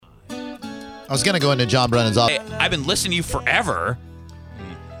I was going to go into John Brennan's office. I've been listening to you forever.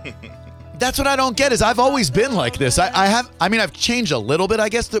 That's what I don't get is I've always been like this. I've changed a little bit, I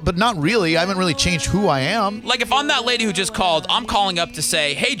guess, but not really. I haven't really changed who I am. Like, if I'm that lady who just called, I'm calling up to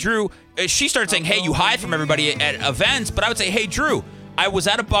say, hey, Drew. She started saying, hey, you hide from everybody at events. But I would say, hey, Drew, I was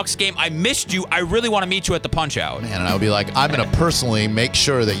at a Bucks game. I missed you. I really want to meet you at the Punch-Out. Man, and I would be like, I'm going to personally make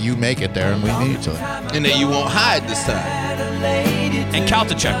sure that you make it there and we meet each other. And that you won't hide this time. And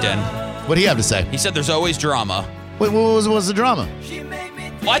Calta checked in. What do you have to say? He said there's always drama. Wait, what was the drama?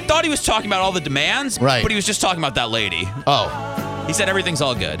 Well, I thought he was talking about all the demands, right, but he was just talking about that lady. Oh. He said everything's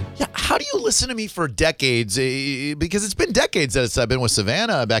all good. Yeah, how do you listen to me for decades? Because it's been decades since I've been with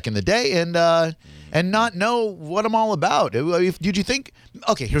Savannah back in the day, and not know what I'm all about. Did you think?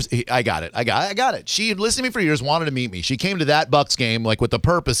 Okay, I got it. She had listened to me for years, wanted to meet me. She came to that Bucks game like with the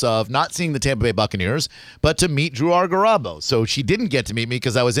purpose of not seeing the Tampa Bay Buccaneers, but to meet Drew Argarabo. So she didn't get to meet me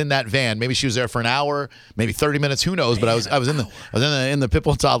because I was in that van. Maybe she was there for an hour, maybe 30 minutes, who knows? But I was in the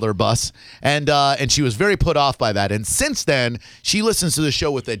Pitbull toddler bus, and she was very put off by that. And since then, she listens to the show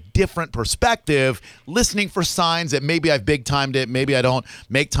with a different perspective, listening for signs that maybe I've big timed it, maybe I don't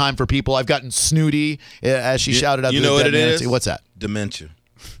make time for people. I've gotten snooty, as she shouted out. You know what it is? What's that? Dementia.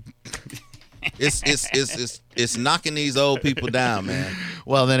 It's knocking these old people down, man.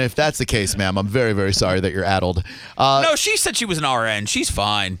 Well, then, if that's the case, ma'am, I'm very, very sorry that you're addled. No, she said she was an RN. She's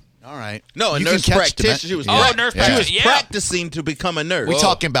fine. All right. No, a nurse practitioner. She was practicing to become a nurse. We're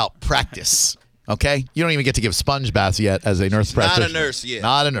talking about practice. Okay? You don't even get to give sponge baths yet as a nurse practitioner. Not a nurse yet.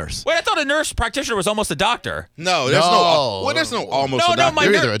 Not a nurse. Wait, I thought a nurse practitioner was almost a doctor. No, there's no almost a doctor.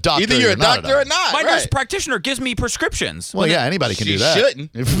 You're either a doctor Either you're a doctor or not. My nurse practitioner gives me prescriptions. Well, yeah, anybody can do that. She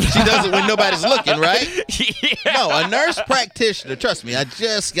shouldn't. She does it when nobody's looking, right? Yeah. No, a nurse practitioner, trust me, I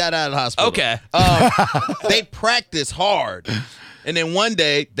just got out of the hospital. Okay. They practice hard. And then one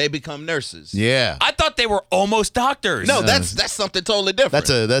day they become nurses. Yeah. I thought they were almost doctors. No, that's something totally different.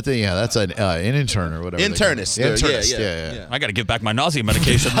 That's an intern or whatever. Internist. Yeah. I got to give back my nausea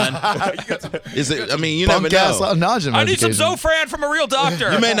medication then. Is it? I mean, you never know. Nausea I need some medication. Zofran from a real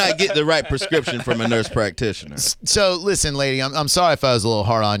doctor. You may not get the right prescription from a nurse practitioner. So listen, lady, I'm sorry if I was a little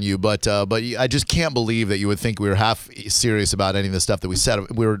hard on you, but I just can't believe that you would think we were half serious about any of the stuff that we said.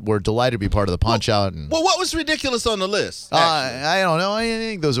 We're delighted to be part of the Punch Out. Well, what was ridiculous on the list? I don't know. I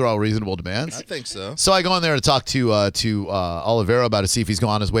think those are all reasonable demands. I think so. So I go in there to talk to Olivero about to see if he's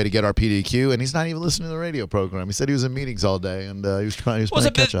on his way to get our PDQ, and he's not even listening to the radio program. He said he was in meetings all day, and he was playing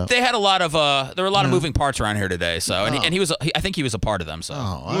catch up. They had a lot of there were a lot of moving parts around here today. So and he was I think he was a part of them. So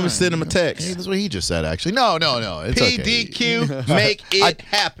I'm gonna send him a text. Hey, that's what he just said. Actually, no. It's PDQ, okay. make it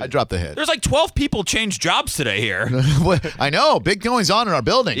happen. I dropped the hit. There's like 12 people changed jobs today here. I know. Big goings on in our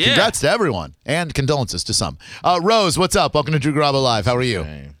building. Yeah. Congrats to everyone, and condolences to some. Rose, what's up? Welcome to Drew Garabo Live. How are you?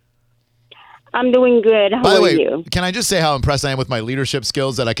 I'm doing good. How By the way, are you? Can I just say how impressed I am with my leadership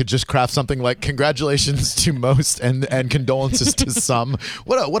skills that I could just craft something like congratulations to most and condolences to some.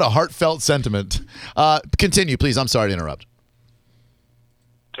 What a heartfelt sentiment. Continue, please. I'm sorry to interrupt.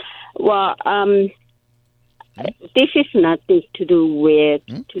 Well, this is nothing to do with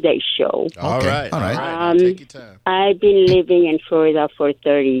today's show. All right. Take your time. I've been living in Florida for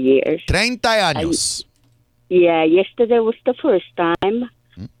 30 years. 30 años. Yesterday was the first time.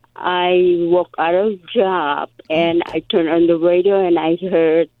 I walked out of job and I turned on the radio and I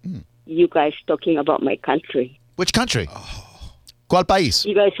heard you guys talking about my country. Which country? ¿Cuál país?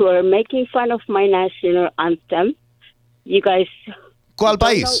 You guys were making fun of my national anthem. You guys ¿Cuál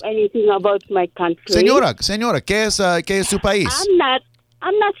país? don't know anything about my country. Señora, ¿qué es su país?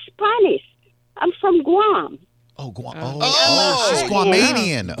 I'm not Spanish. I'm from Guam. Oh, Guam. She's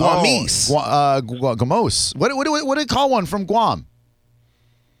Guamanian. Guamese. Guamos. What do you call one from Guam?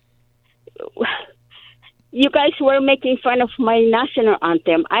 You guys were making fun of my national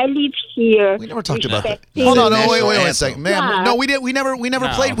anthem. I live here. We never talked about that. respecting Hold on, the wait national a second, anthem. ma'am. No, we did. We never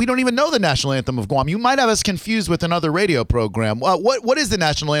played. We don't even know the national anthem of Guam. You might have us confused with another radio program. What is the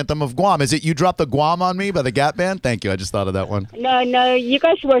national anthem of Guam? Is it "You Dropped the Guam on Me" by the Gap Band? Thank you. I just thought of that one. No. You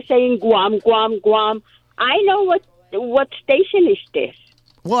guys were saying Guam, Guam, Guam. I know what station is this.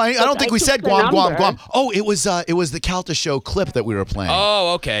 Well, I don't think we said took the Guam. number. Oh, it was the Calta Show clip that we were playing.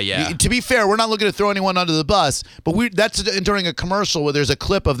 Oh, okay, yeah. To be fair, we're not looking to throw anyone under the bus, but that's during a commercial where there's a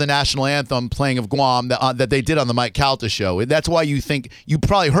clip of the national anthem playing of Guam that they did on the Mike Calta Show. That's why you think you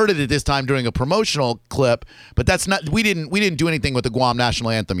probably heard it at this time during a promotional clip, but that's not. We didn't do anything with the Guam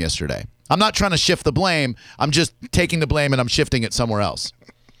national anthem yesterday. I'm not trying to shift the blame. I'm just taking the blame and I'm shifting it somewhere else.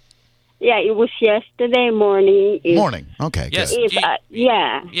 Yeah, it was yesterday morning. Morning. Okay. Yes. Good.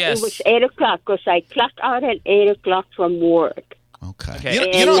 Yes. Yes. It was 8 o'clock because I clocked out at 8 o'clock from work. Okay.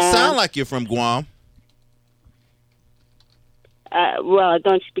 Okay. You don't And, sound like you're from Guam. Well,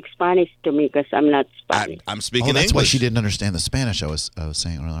 don't speak Spanish to me because I'm not Spanish. I'm speaking Oh, that's English. why she didn't understand the Spanish I was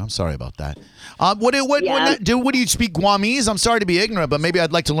saying earlier. I'm sorry about that. What Yeah. do you speak Guamese? I'm sorry to be ignorant, but maybe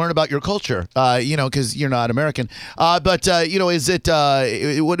I'd like to learn about your culture. Because you're not American. Is it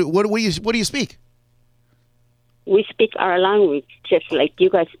what do you speak? We speak our language just like you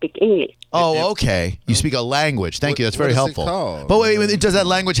guys speak English. Oh, okay. You speak a language. Thank you. That's very what is it helpful. called? But wait, does that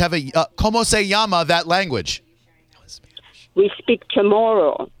language have a como se llama that language? We speak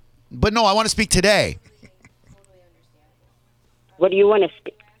tomorrow. But no, I want to speak today. What do you want to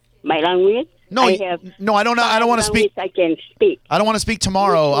speak? My language? No, I have no, I don't know. I don't want to speak. language I can speak. I don't want to speak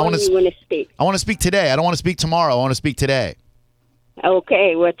tomorrow. Which I one want you want to speak? I want to speak today. I don't want to speak tomorrow. I want to speak today.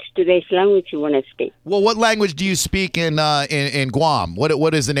 Okay, what's today's language you want to speak? Well, what language do you speak in Guam?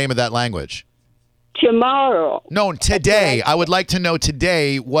 What is the name of that language? Tomorrow. No, today. I would like to know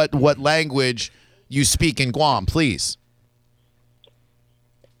today what language you speak in Guam, please.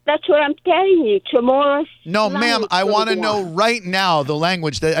 That's what I'm telling you. Tomorrow's No, ma'am, language I from want to Guam. know right now the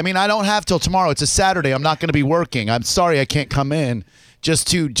language that I don't have till tomorrow. It's a Saturday. I'm not going to be working. I'm sorry I can't come in just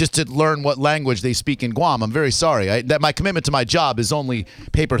to learn what language they speak in Guam. I'm very sorry. That my commitment to my job is only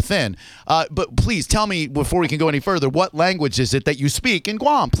paper thin. But please tell me before we can go any further, what language is it that you speak in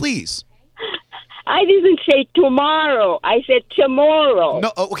Guam, please? I didn't say tomorrow. I said tomorrow.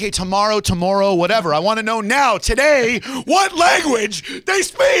 No, okay, tomorrow, whatever. I want to know now, today, what language they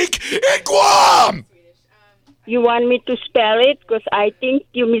speak in Guam. You want me to spell it? Because I think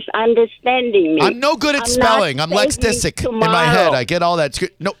you're misunderstanding me. I'm no good at I'm spelling. not I'm Lex saying Disick in my head. tomorrow. I get all that.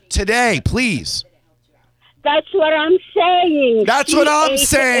 No, today, please. That's what I'm saying. That's what I'm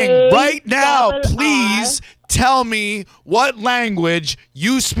saying right now. C-A-double-R. Please tell me what language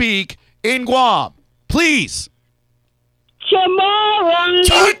you speak in Guam. Please. Tomorrow.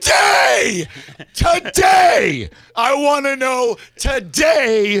 Today, I want to know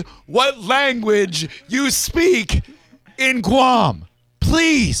today what language you speak in Guam.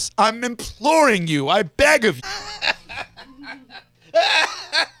 Please, I'm imploring you. I beg of you.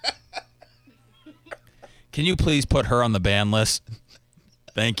 Can you please put her on the ban list?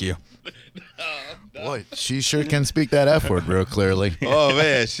 Thank you. Boy, she sure can speak that F word real clearly. Oh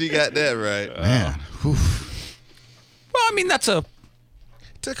man, she got that right. Man, whew. Well, I mean, that's a.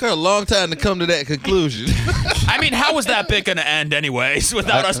 Took her a long time to come to that conclusion. I mean, how was that bit going to end, anyways,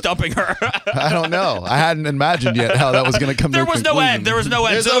 without us dumping her? I don't know. I hadn't imagined yet how that was going to come There to a was no conclusion. end. There was no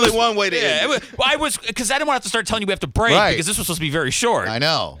end. There's So it only was- one way to Yeah, end it. well, I was because I didn't want to have to start telling you we have to break Right. because this was supposed to be very short. I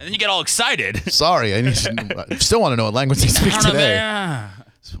know. And then you get all excited. Sorry, I still want to know what language they speak I don't know, today. man.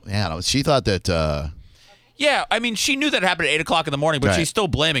 Yeah, no, she thought that. Yeah, I mean, she knew that it happened at 8 o'clock in the morning, but Right. she's still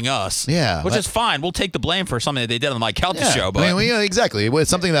blaming us. Yeah, Which but- is fine. We'll take the blame for something that they did on the Mike Calta Yeah, show. But I mean, exactly.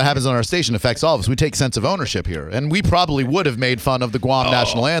 It's something that happens on our station affects all of us. We take sense of ownership here, and we probably would have made fun of the Guam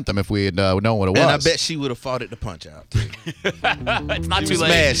national anthem if we had known what it was. And I bet she would have fought it to punch out. it's not She too was late.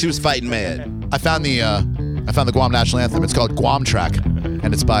 mad. She was fighting mad. I found the Guam national anthem. It's called Guam Track,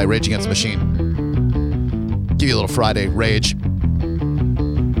 and it's by Rage Against the Machine. Give you a little Friday rage.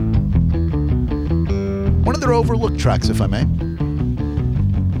 One of their overlooked tracks, if I may.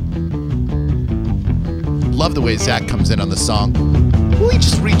 Love the way Zach comes in on the song. Will he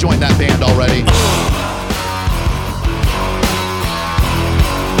just rejoin that band already?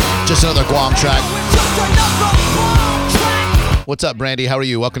 Just another Guam track. What's up, Brandy? How are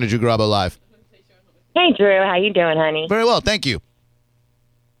you? Welcome to Drew Garabo Live. Hey, Drew. How you doing, honey? Very well, thank you.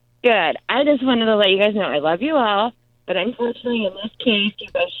 Good. I just wanted to let you guys know I love you all, but unfortunately, in this case, you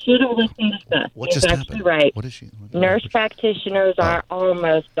guys should have listened to Beth. What She's just actually happened? right. What is she? Nurse practitioners are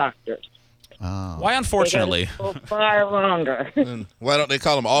almost doctors. Oh. Why, unfortunately? They go far longer. And why don't they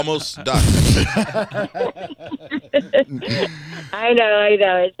call them almost doctors? I know.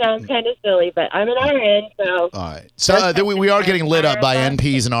 It sounds kind of silly, but I'm an RN, so All right. So we are getting lit up by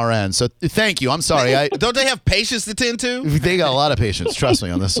NPs and RNs. So thank you. I'm sorry. Don't they have patients to tend to? They got a lot of patience. Trust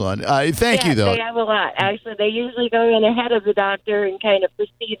me on this one. Thank you, though. They have a lot. Actually, they usually go in ahead of the doctor and kind of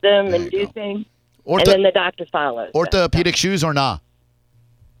precede them There and you do go. things, and Ortho- then the doctor follows. orthopedic shoes or nah?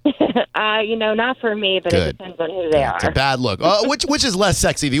 Not for me, but Good. it depends on who they It's a are. bad look. Which is less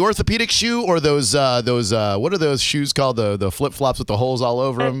sexy, the orthopedic shoe or those what are those shoes called? The flip flops with the holes all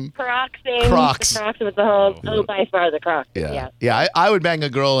over them. Crocs. Crocs. The Crocs with the holes. Oh, by far the Crocs. Yeah. I would bang a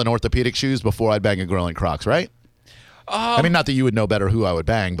girl in orthopedic shoes before I'd bang a girl in Crocs, right? I mean, not that you would know better who I would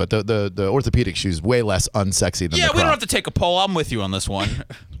bang, but the orthopedic shoes way less unsexy than Yeah, the we don't Croc. have to take a poll. I'm with you on this one.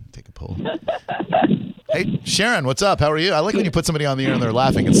 Take a poll. Hey, Sharon, what's up? How are you? I like when you put somebody on the air and they're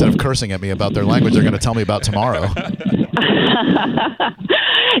laughing instead of cursing at me about their language they're going to tell me about tomorrow.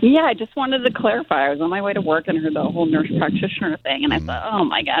 Yeah, I just wanted to clarify. I was on my way to work and heard the whole nurse practitioner thing, and I thought, oh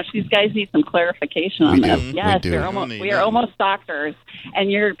my gosh, these guys need some clarification on this. Yes, do. we are almost doctors, and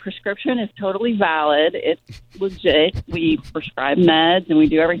your prescription is totally valid. It's legit. We prescribe meds and we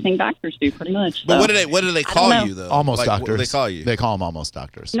do everything doctors do, pretty much. But So, what do they call you though? Almost Like, doctors. What do they call you? They call them almost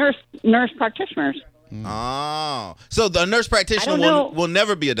doctors. nurse practitioners. Oh, so the nurse practitioner I don't know. will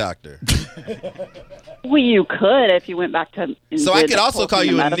never be a doctor. Well, you could if you went back to. So I could also call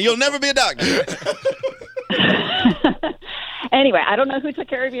you, and you'll never be a doctor. Anyway, I don't know who took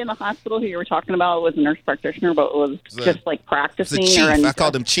care of you in the hospital. Who you were talking about was a nurse practitioner, but was just like practicing. It's a chief. Or I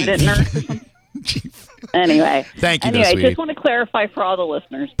called him chief. Nurse or something. Anyway, Thank you, Anyway, sweetie. just want to clarify for all the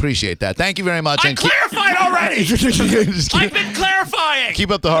listeners. Appreciate that. Thank you very much. I clarified already. Just I've been clarifying.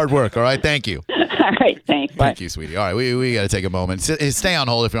 keep up the hard work. All right. Thank you. All right, thanks. Bye. Thank you, sweetie. All right. We got to take a moment. Stay on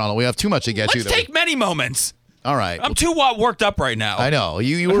hold if you're on hold. We have too much to get Let's to. take many moments. All right. I'm too worked up right now. I know.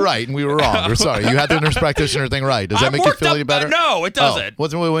 You were right and we were wrong. We're sorry. You had the nurse practitioner thing right. Does that I'm make you worked feel up, any better? no, it doesn't.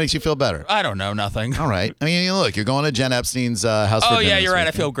 Oh, what makes you feel better? I don't know, nothing. All right. I mean, look, you're going to Jen Epstein's house for Oh, dinner yeah, this you're right. I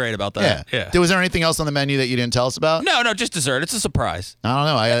weekend. feel great about Yeah. that. Yeah. Was there anything else on the menu that you didn't tell us about? No, just dessert. It's a surprise. I don't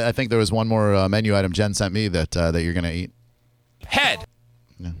know. I think there was one more menu item Jen sent me that you're going to eat. Head.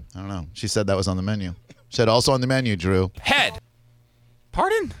 Yeah, I don't know. She said that was on the menu. She said also on the menu, Drew. Head.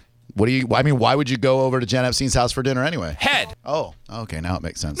 Pardon? Why would you go over to Jen Epstein's house for dinner anyway? Head. Oh, okay. Now it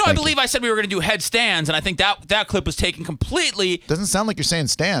makes sense. No, I Thank believe you. I said we were going to do headstands, and I think that clip was taken completely. Doesn't sound like you're saying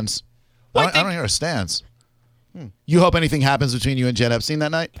stands. Well, I don't hear a stance. You hope anything happens between you and Jen Epstein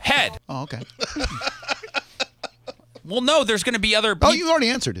that night? Head. Oh, okay. Well, no, there's going to be other. Oh, you already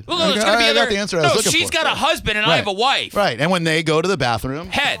answered it. Well, no, there's going to be I other. got the answer I no, was looking she's for. got a husband, and I have a wife. Right, and when they go to the bathroom,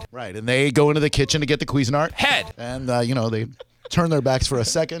 Head. right, and they go into the kitchen to get the Cuisinart, Head. and they turn their backs for a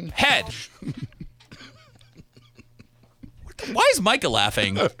second. Head. Why is Micah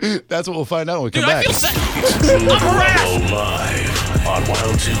laughing? That's what we'll find out when we Dude, come I back. feel sad. I'm harassed. Live on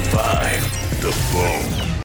 102.5 The Bone.